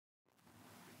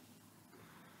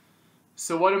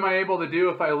So what am I able to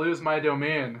do if I lose my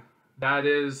domain? That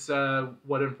is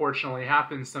what unfortunately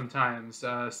happens sometimes.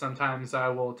 Sometimes I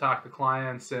will talk to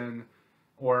clients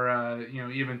or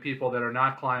even people that are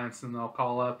not clients, and they'll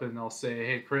call up and they'll say,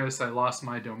 "Hey, Chris, I lost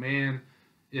my domain.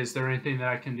 Is there anything that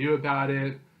I can do about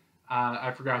it?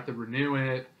 I forgot to renew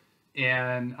it."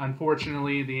 And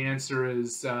unfortunately, the answer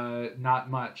is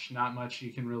not much. Not much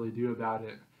you can really do about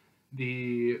it.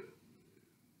 The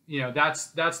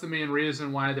that's the main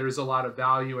reason why there's a lot of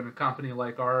value in a company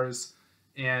like ours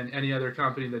and any other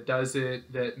company that does it,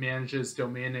 that manages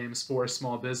domain names for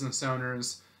small business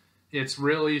owners. It's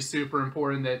really super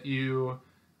important that you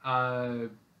are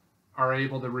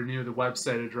able to renew the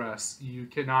website address. You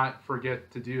cannot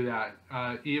forget to do that.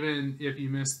 Even if you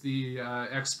miss the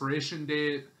expiration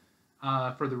date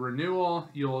for the renewal,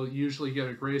 you'll usually get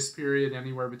a grace period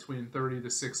anywhere between 30 to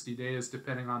 60 days,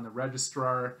 depending on the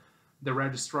registrar. The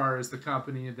registrar is the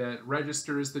company that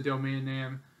registers the domain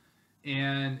name,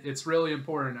 and it's really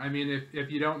important. I mean,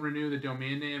 if you don't renew the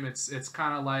domain name, it's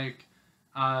kind of like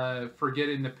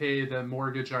forgetting to pay the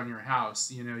mortgage on your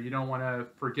house. You don't want to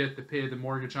forget to pay the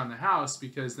mortgage on the house,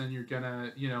 because then you're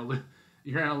gonna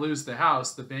you're gonna lose the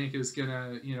house. The bank is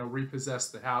gonna repossess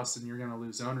the house, and you're gonna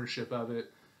lose ownership of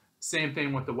it. Same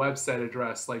thing with the website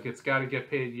address. Like, it's got to get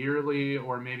paid yearly,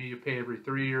 or maybe you pay every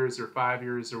 3 years or 5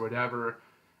 years or whatever.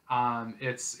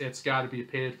 It's got to be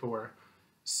paid for.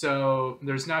 So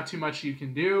there's not too much you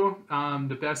can do.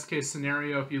 The best case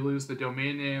scenario, if you lose the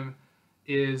domain name,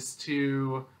 is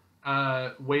to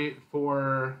wait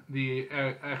for the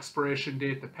expiration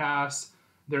date to pass.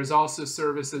 There's also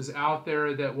services out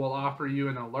there that will offer you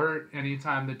an alert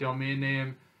anytime the domain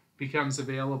name becomes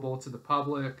available to the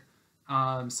public.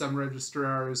 Some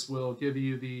registrars will give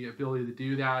you the ability to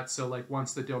do that. So like,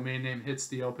 once the domain name hits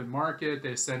the open market,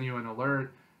 they send you an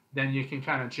alert. Then you can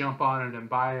kind of jump on it and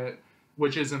buy it,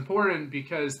 which is important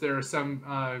because there are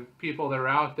some people that are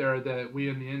out there that we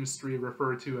in the industry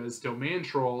refer to as domain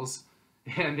trolls.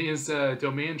 And these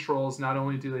domain trolls, not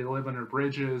only do they live under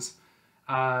bridges,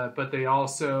 but they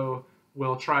also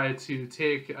will try to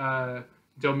take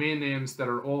domain names that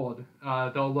are old.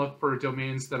 They'll look for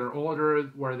domains that are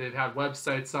older, where they've had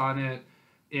websites on it,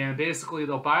 and basically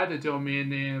they'll buy the domain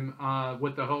name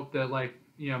with the hope that, like,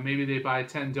 maybe they buy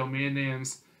 10 domain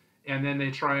names, and then they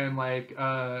try and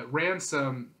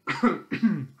ransom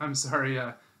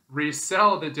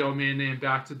resell the domain name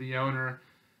back to the owner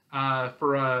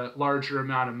for a larger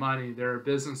amount of money. Their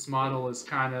business model is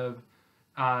kind of,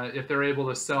 if they're able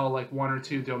to sell like 1 or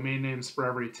 2 domain names for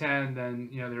every 10, then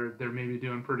they're maybe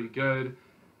doing pretty good.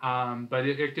 But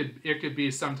it could be,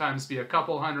 sometimes be a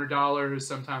couple $100,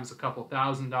 sometimes a couple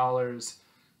 $1,000.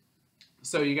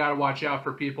 So you got to watch out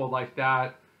for people like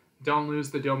that. Don't lose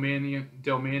the domain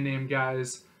name,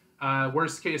 guys.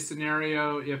 Worst case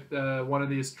scenario, if one of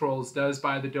these trolls does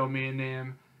buy the domain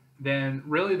name, then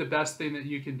really the best thing that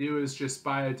you can do is just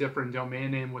buy a different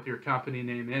domain name with your company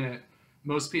name in it.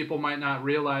 Most people might not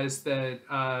realize that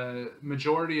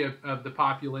majority of the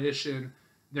population,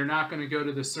 they're not going to go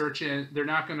to the search end. They're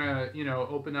not going to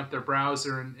open up their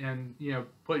browser and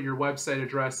put your website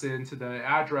address into the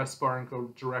address bar and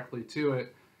go directly to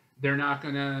it. They're not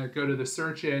going to go to the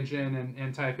search engine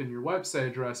and type in your website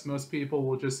address. Most people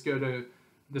will just go to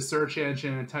the search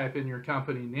engine and type in your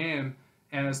company name,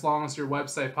 and as long as your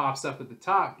website pops up at the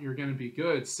top, you're going to be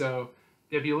good. So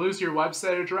if you lose your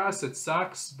website address, it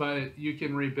sucks, but you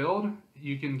can rebuild.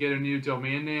 You can get a new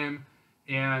domain name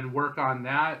and work on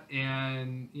that,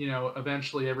 and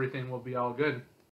eventually everything will be all good.